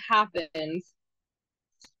recovery happens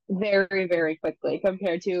very, very quickly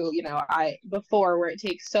compared to, I before where it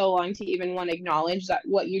takes so long to even want to acknowledge that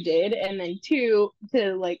what you did, and then two,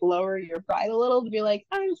 to like lower your pride a little to be like,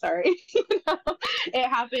 I'm sorry. It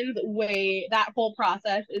happens way, that whole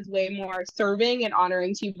process is way more serving and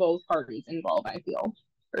honoring to both parties involved, I feel,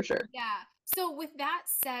 for sure. Yeah. So with that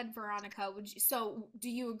said, Veronica, do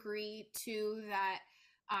you agree to that?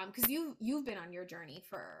 Because you've been on your journey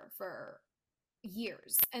for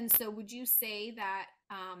years, and so would you say that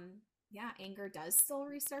yeah, anger does still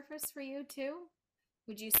resurface for you too?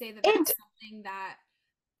 Would you say that It that's something that,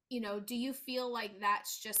 do you feel like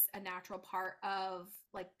that's just a natural part of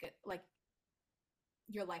like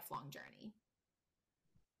your lifelong journey?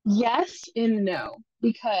 Yes and no,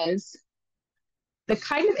 because the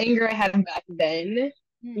kind of anger I had back then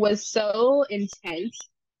Mm, was so intense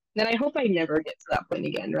that I hope I never get to that point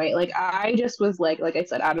again, right? Like I just was like I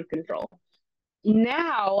said, out of control.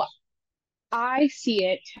 Now I see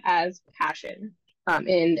it as passion.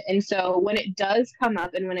 And so when it does come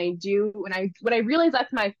up, and when I realize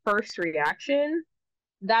that's my first reaction,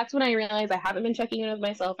 that's when I realize I haven't been checking in with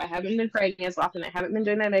myself. I haven't been praying as often. I haven't been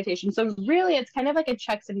doing my meditation. So really, it's kind of like a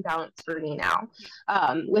checks and balance for me now. yeah.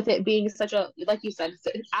 With it being such a, like you said,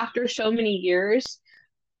 after so many years,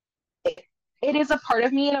 it is a part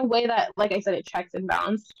of me in a way that, like I said, it checks and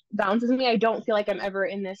balances me. I don't feel like I'm ever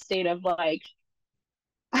in this state of like,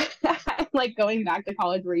 like going back to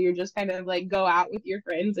college where you're just kind of like go out with your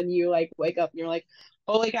friends and you like wake up and you're like,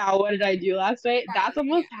 holy cow, what did I do last night? That's Right.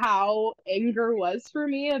 Yeah. almost how anger was for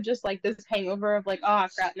me, of just like this hangover of like, oh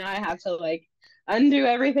crap, now I have to like undo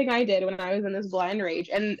everything I did when I was in this blind rage.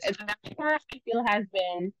 And that part I feel has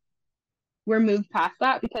been, we're moved past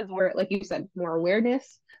that because we're, like you said, more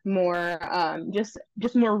awareness, more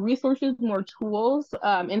just more resources, more tools.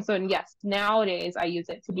 And so, and yes, nowadays I use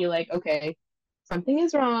it to be like, okay, something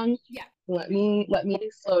is wrong. Yeah. Let me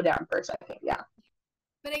slow down for a second. Yeah.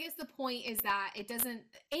 But I guess the point is that it doesn't,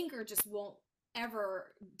 anger just won't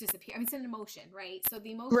ever disappear. I mean, it's an emotion, right? So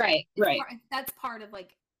the emotion Right, is right. part, that's part of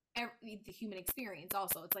like the human experience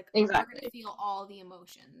also. It's like we're going to Exactly. feel all the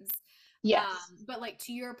emotions. Yes. But like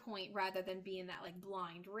to your point, rather than being that like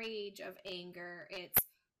blind rage of anger,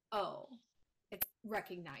 oh, it's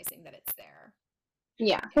recognizing that it's there.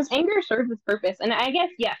 Yeah, Yeah. because anger serves its purpose. And I guess,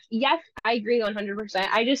 yes, I agree 100%.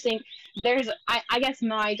 I just think I guess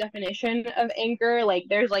my definition of anger, like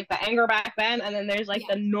there's like the anger back then, and then there's like Yeah.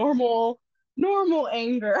 the normal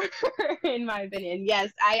anger, in my opinion.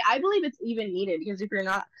 Yes, I believe it's even needed because if you're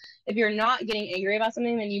not getting angry about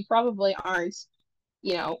something, then you probably aren't,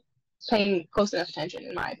 you know, paying close enough attention,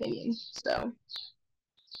 in my opinion. So,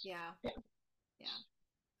 Yeah. Yeah.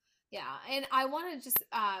 Yeah, and I want to just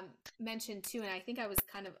mention too, and I think I was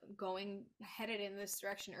kind of headed in this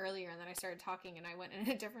direction earlier, and then I started talking, and I went in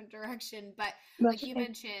a different direction. But that's like okay. you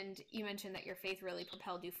mentioned that your faith really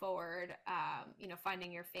propelled you forward.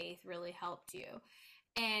 Finding your faith really helped you,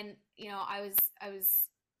 and I was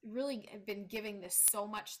really have been giving this so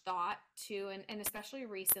much thought to, and especially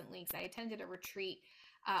recently, because I attended a retreat,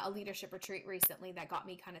 a leadership retreat recently that got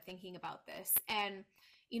me kind of thinking about this, and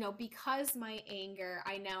because my anger,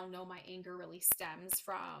 I now know my anger really stems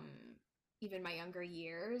from even my younger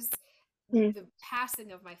years. Mm, The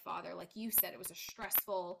passing of my father, like you said, it was a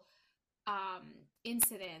stressful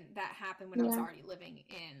incident that happened when I was yeah, already living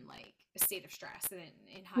in like a state of stress and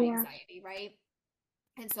in high yeah, anxiety, right?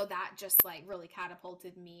 And so that just like really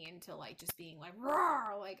catapulted me into like just being like,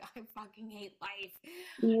 roar, like I fucking hate life.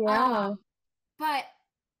 yeah. Um, but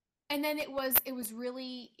and then it was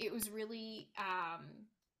really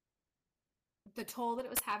the toll that it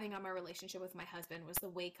was having on my relationship with my husband was the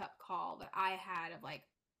wake up call that I had of like,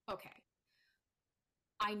 okay,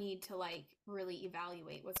 I need to like really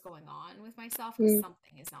evaluate what's going on with myself because Mm,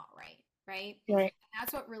 something is not right. Right. right. And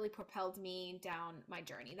that's what really propelled me down my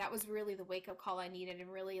journey. That was really the wake up call I needed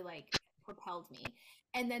and really like propelled me.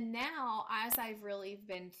 And then now, as I've really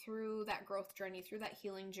been through that growth journey, through that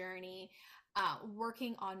healing journey,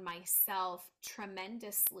 working on myself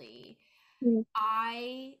tremendously, Mm,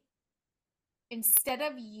 I instead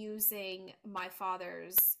of using my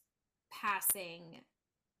father's passing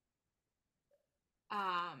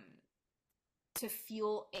to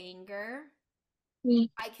fuel anger,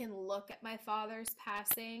 I can look at my father's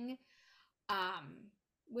passing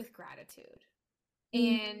with gratitude.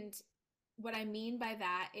 And what I mean by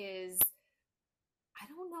that is I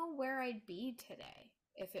don't know where I'd be today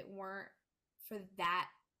if it weren't for that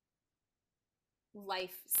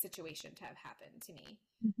life situation to have happened to me.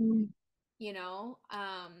 You know?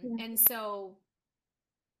 And so,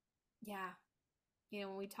 yeah, you know,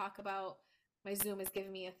 when we talk about my Zoom is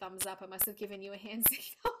giving me a thumbs up, I must have given you a hand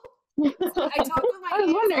signal. I talk with my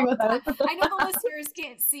hands all the time. I know the listeners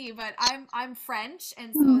can't see, but I'm French,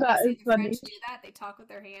 and so they say the French do that. They talk with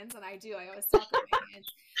their hands, and I do. I always talk with my hands.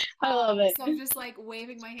 I love it. So I'm just like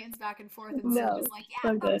waving my hands back and forth, and Zoom is like,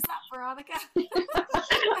 yeah, thumbs up, Veronica.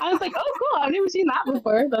 I was like, oh, cool. I've never seen that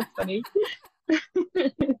before. That's funny.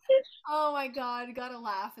 Oh my God, you gotta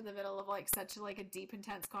laugh in the middle of like such like a deep,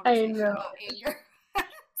 intense conversation about anger.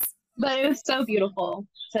 But it was so beautiful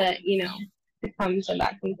to, you know, to come to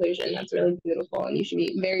that conclusion. That's really beautiful, and you should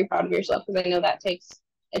be very proud of yourself, because I know that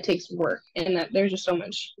it takes work, and that there's just so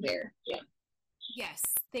much there. Yeah. Yes,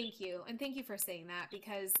 thank you, and thank you for saying that,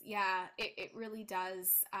 because yeah, it really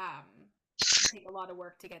does take a lot of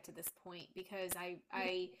work to get to this point, because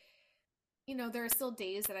I you know, there are still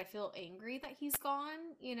days that I feel angry that he's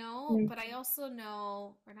gone, you know, but I also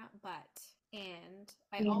know, or not but, and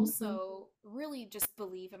I also really just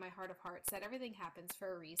believe in my heart of hearts that everything happens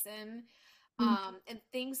for a reason. And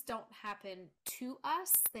things don't happen to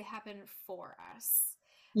us, they happen for us.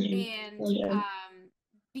 And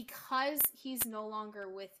because he's no longer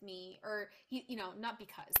with me, or he, you know, not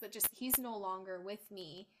because, but just he's no longer with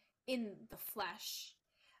me in the flesh,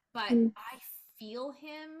 but I feel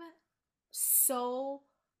him so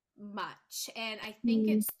much. And I think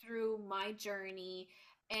it's through my journey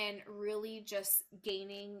and really just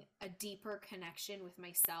gaining a deeper connection with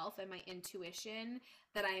myself and my intuition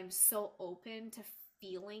that I am so open to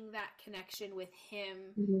feeling that connection with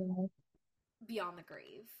him beyond the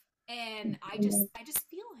grave. And I just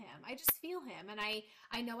feel him. I just feel him. And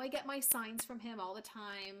I know I get my signs from him all the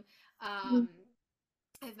time.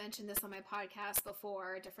 I've mentioned this on my podcast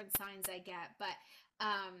before, different signs I get, but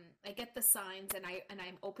I get the signs, and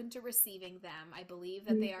I'm open to receiving them. I believe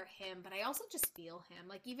that they are him, but I also just feel him.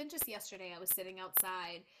 Like even just yesterday, I was sitting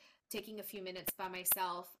outside taking a few minutes by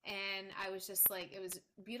myself, and I was just like, it was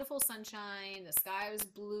beautiful sunshine, the sky was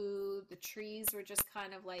blue, the trees were just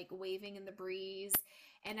kind of like waving in the breeze,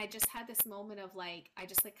 and I just had this moment of like, I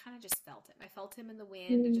just like kind of just felt him. I felt him in the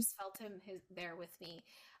wind. I just felt him there with me.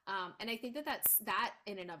 And I think that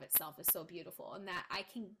in and of itself is so beautiful, and that I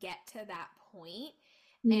can get to that point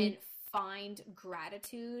and find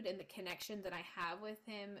gratitude in the connection that I have with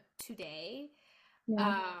him today.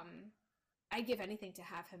 I give anything to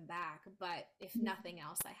have him back, but if nothing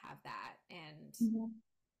else, I have that. And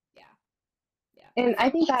yeah. And I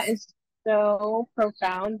think that is so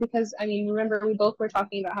profound, because I mean, remember, we both were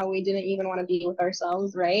talking about how we didn't even want to be with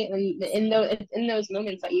ourselves, right? And in those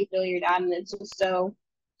moments that you feel your dad, and it's just so,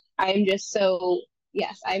 I'm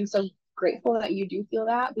so grateful that you do feel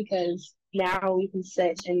that, because now we can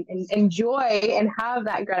sit and enjoy and have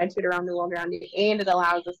that gratitude around the world around you, and it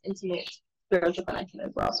allows us intimate spiritual connection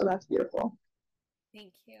as well. So that's beautiful.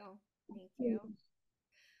 Thank you.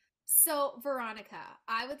 So, Veronica,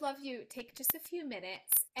 I would love you to take just a few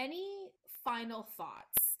minutes. Any final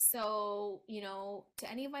thoughts? So, you know, to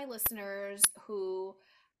any of my listeners who,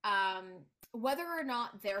 whether or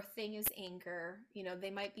not their thing is anger, you know, they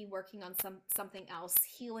might be working on something else,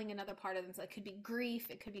 healing another part of them. So it could be grief,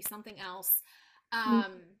 it could be something else.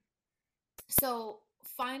 So,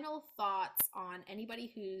 final thoughts on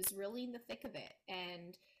anybody who's really in the thick of it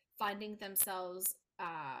and finding themselves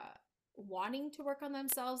wanting to work on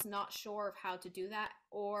themselves, not sure of how to do that,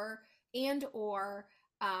 or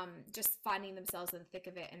just finding themselves in the thick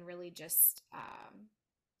of it and really just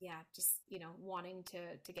you know, wanting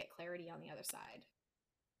to get clarity on the other side.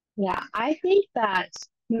 Yeah, I think that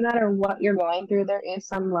no matter what you're going through, there is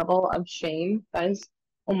some level of shame that is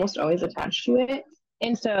almost always attached to it.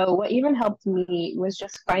 And so what even helped me was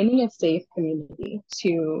just finding a safe community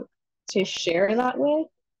to share that with.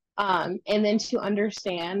 And then to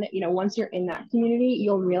understand, you know, once you're in that community,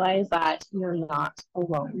 you'll realize that you're not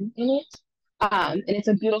alone in it. And it's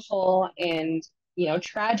a beautiful and, you know,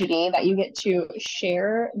 tragedy that you get to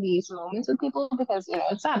share these moments with people, because, you know,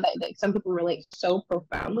 it's sad that like, some people relate so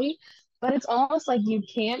profoundly, but it's almost like you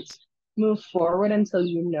can't move forward until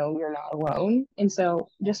you know you're not alone. And so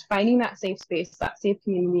just finding that safe space, that safe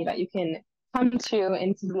community that you can come to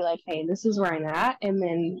and to be like, hey, this is where I'm at. And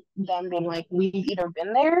then them being like, we've either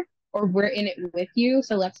been there or we're in it with you.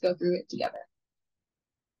 So let's go through it together.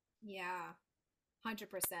 Yeah, 100%.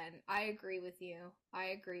 I agree with you. I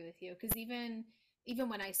agree with you. Because even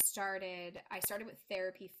when I started with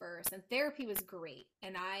therapy first, and therapy was great,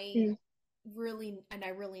 and Mm, I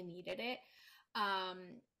really needed it. Um,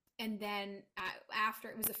 and then after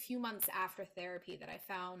it was a few months after therapy that I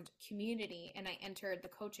found community and I entered the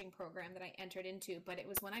coaching program that I entered into. But it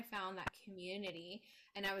was when I found that community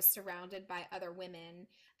and I was surrounded by other women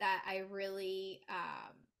that I really,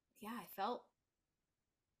 yeah, I felt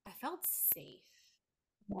safe.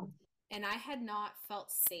 yeah. And I had not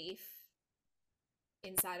felt safe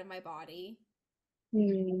inside of my body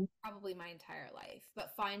Mm, probably my entire life.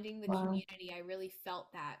 But finding the wow. community, I really felt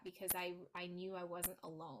that because I knew I wasn't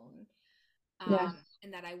alone, Yes.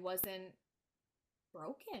 and that I wasn't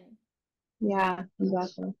broken. Yeah,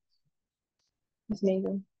 exactly. It's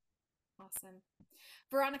amazing. Awesome.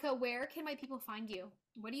 Veronica, where can my people find you?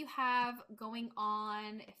 What do you have going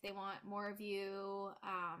on if they want more of you?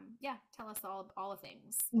 Yeah, tell us all the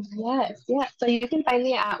things. Yes, yeah. So you can find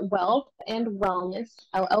me at Wealth and Wellness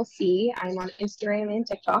LLC. I'm on Instagram and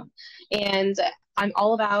TikTok, and I'm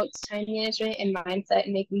all about time management and mindset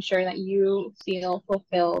and making sure that you feel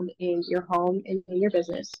fulfilled in your home and in your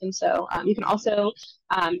business. And so you can also,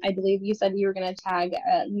 I believe you said you were going to tag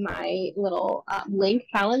my little link,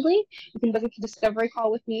 Calendly. You can book a discovery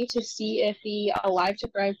call with me to see if the Alive to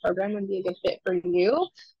Thrive program would be a good fit for you,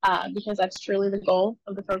 because that's truly the goal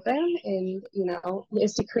of the program, and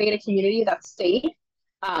is to create a community that's safe,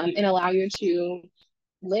 and allow you to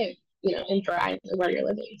live, and thrive where you're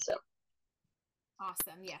living. So,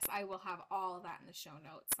 Awesome. Yes, I will have all of that in the show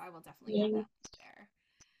notes. I will definitely have yeah, that there.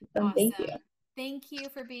 so thank you. Awesome. Thank you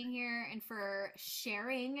for being here and for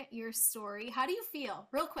sharing your story. How do you feel?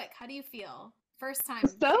 Real quick, how do you feel? First time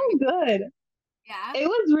So sharing. good. Yeah. It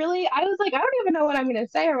was really, I was like, I don't even know what I'm going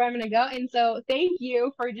to say or where I'm going to go. And so thank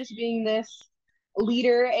you for just being this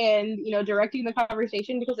leader and, directing the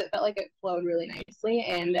conversation, because it felt like it flowed really nicely.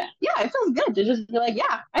 And yeah, it feels good to just be like,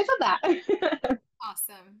 yeah, I said that.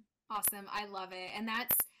 Awesome. Awesome. I love it. And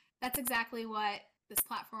that's exactly what this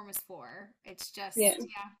platform is for. It's Yeah, just, yeah,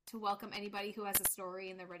 to welcome anybody who has a story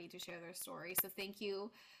and they're ready to share their story. So thank you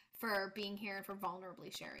for being here and for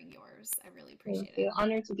vulnerably sharing yours. I really thank appreciate it. you.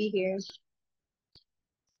 Honored to be here.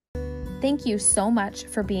 Thank you so much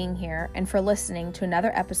for being here and for listening to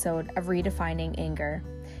another episode of Redefining Anger.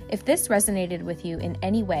 If this resonated with you in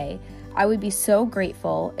any way, I would be so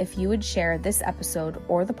grateful if you would share this episode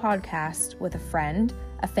or the podcast with a friend,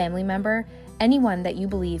 a family member, anyone that you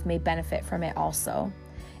believe may benefit from it also.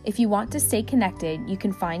 If you want to stay connected, you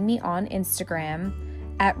can find me on Instagram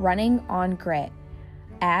at runningongrit,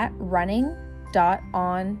 at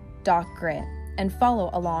running.on.grit, and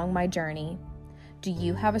follow along my journey. Do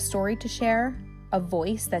you have a story to share? A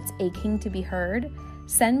voice that's aching to be heard?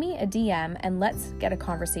 Send me a DM and let's get a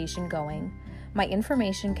conversation going. My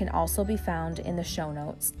information can also be found in the show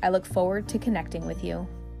notes. I look forward to connecting with you.